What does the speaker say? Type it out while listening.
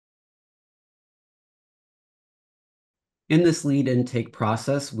In this lead intake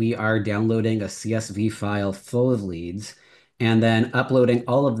process, we are downloading a CSV file full of leads and then uploading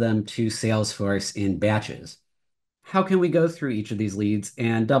all of them to Salesforce in batches. How can we go through each of these leads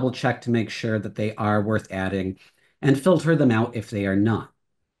and double check to make sure that they are worth adding and filter them out if they are not?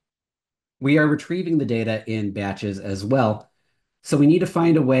 We are retrieving the data in batches as well, so we need to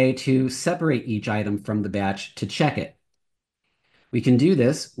find a way to separate each item from the batch to check it. We can do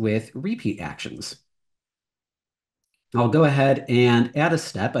this with repeat actions. I'll go ahead and add a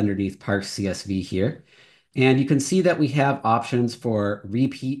step underneath parse CSV here. And you can see that we have options for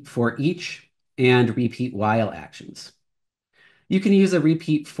repeat for each and repeat while actions. You can use a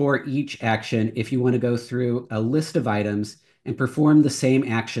repeat for each action if you want to go through a list of items and perform the same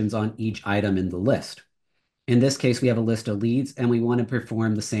actions on each item in the list. In this case, we have a list of leads and we want to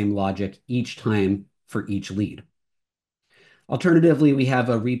perform the same logic each time for each lead. Alternatively, we have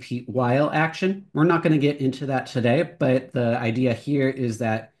a repeat while action. We're not going to get into that today, but the idea here is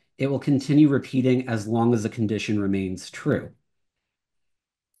that it will continue repeating as long as the condition remains true.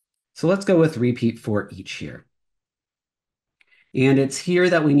 So let's go with repeat for each here. And it's here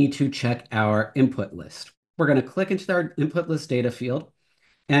that we need to check our input list. We're going to click into our input list data field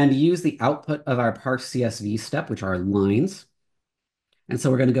and use the output of our parse CSV step, which are lines. And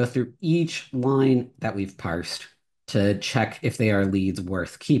so we're going to go through each line that we've parsed to check if they are leads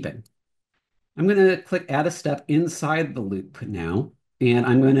worth keeping. I'm going to click add a step inside the loop now, and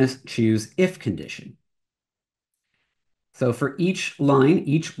I'm going to choose if condition. So for each line,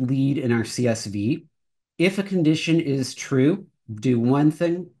 each lead in our CSV, if a condition is true, do one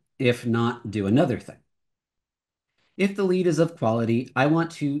thing. If not, do another thing. If the lead is of quality, I want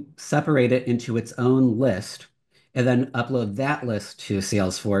to separate it into its own list and then upload that list to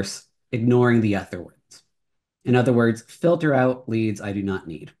Salesforce, ignoring the other ones. In other words, filter out leads I do not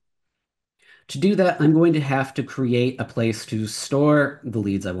need. To do that, I'm going to have to create a place to store the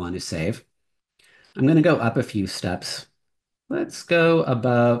leads I want to save. I'm going to go up a few steps. Let's go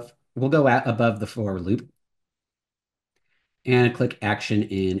above, we'll go above the for loop and click action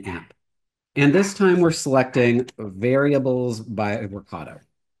in app. And this time we're selecting variables by Workato.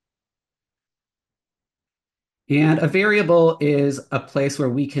 And a variable is a place where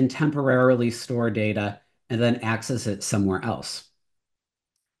we can temporarily store data and then access it somewhere else.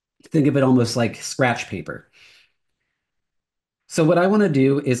 Think of it almost like scratch paper. So what I want to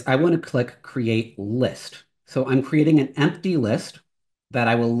do is I want to click create list. So I'm creating an empty list that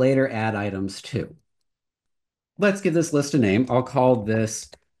I will later add items to. Let's give this list a name. I'll call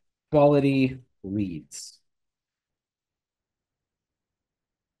this quality leads.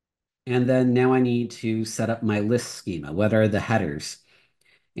 And then now I need to set up my list schema. What are the headers?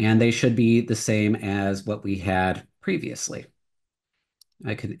 And they should be the same as what we had previously.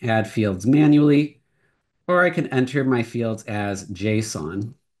 I can add fields manually, or I can enter my fields as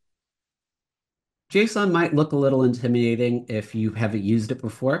JSON. JSON might look a little intimidating if you haven't used it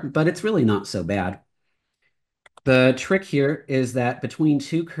before, but it's really not so bad. The trick here is that between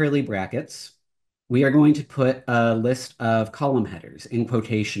two curly brackets, we are going to put a list of column headers in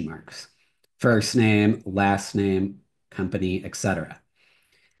quotation marks. First name, last name, company, etc.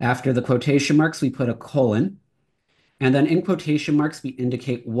 After the quotation marks, we put a colon, and then in quotation marks, we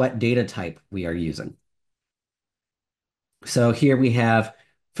indicate what data type we are using. So here we have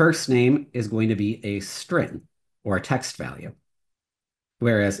first name is going to be a string or a text value,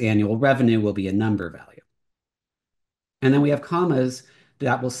 whereas annual revenue will be a number value. And then we have commas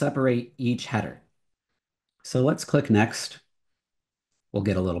that will separate each header. So let's click next. We'll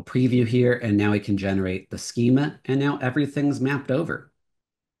get a little preview here, and now we can generate the schema, and now everything's mapped over.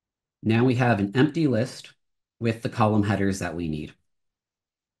 Now we have an empty list with the column headers that we need.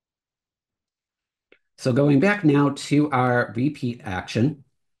 So going back now to our repeat action,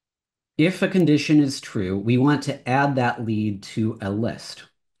 if a condition is true, we want to add that lead to a list.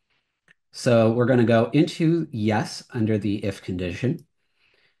 So we're going to go into yes under the if condition,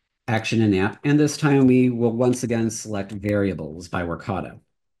 action in app, and this time we will once again select variables by Workato.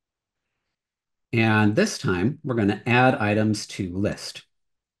 And this time we're going to add items to list.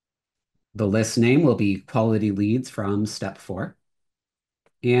 The list name will be quality leads from step 4.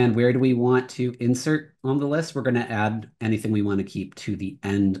 And where do we want to insert on the list? We're going to add anything we want to keep to the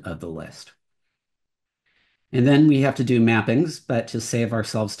end of the list. And then we have to do mappings, but to save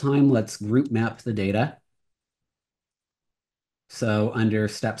ourselves time, let's group map the data. So under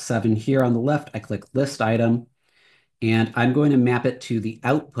step 7 here on the left, I click list item, and I'm going to map it to the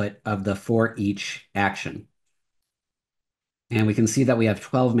output of the for each action. And we can see that we have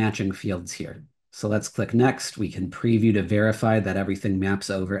 12 matching fields here. So let's click next. We can preview to verify that everything maps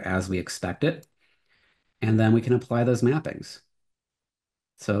over as we expect it. And then we can apply those mappings.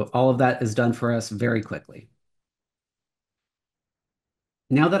 So all of that is done for us very quickly.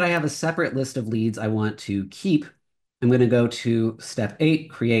 Now that I have a separate list of leads I want to keep, I'm going to go to step 8,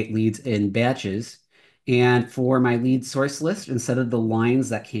 create leads in batches. And for my lead source list, instead of the lines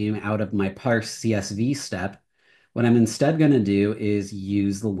that came out of my parse CSV step, what I'm instead going to do is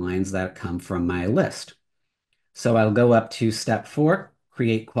use the lines that come from my list. So I'll go up to step 4,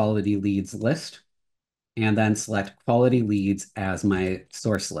 create quality leads list, and then select quality leads as my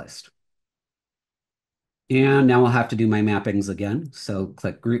source list. And now I'll have to do my mappings again. So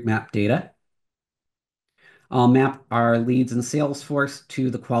click Group Map Data. I'll map our leads in Salesforce to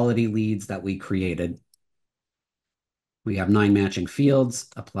the quality leads that we created. We have 9 matching fields,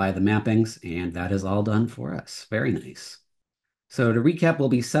 apply the mappings, and that is all done for us. Very nice. So to recap, we'll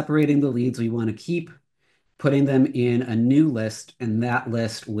be separating the leads we want to keep, putting them in a new list, and that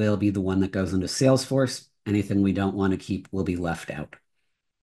list will be the one that goes into Salesforce. Anything we don't want to keep will be left out.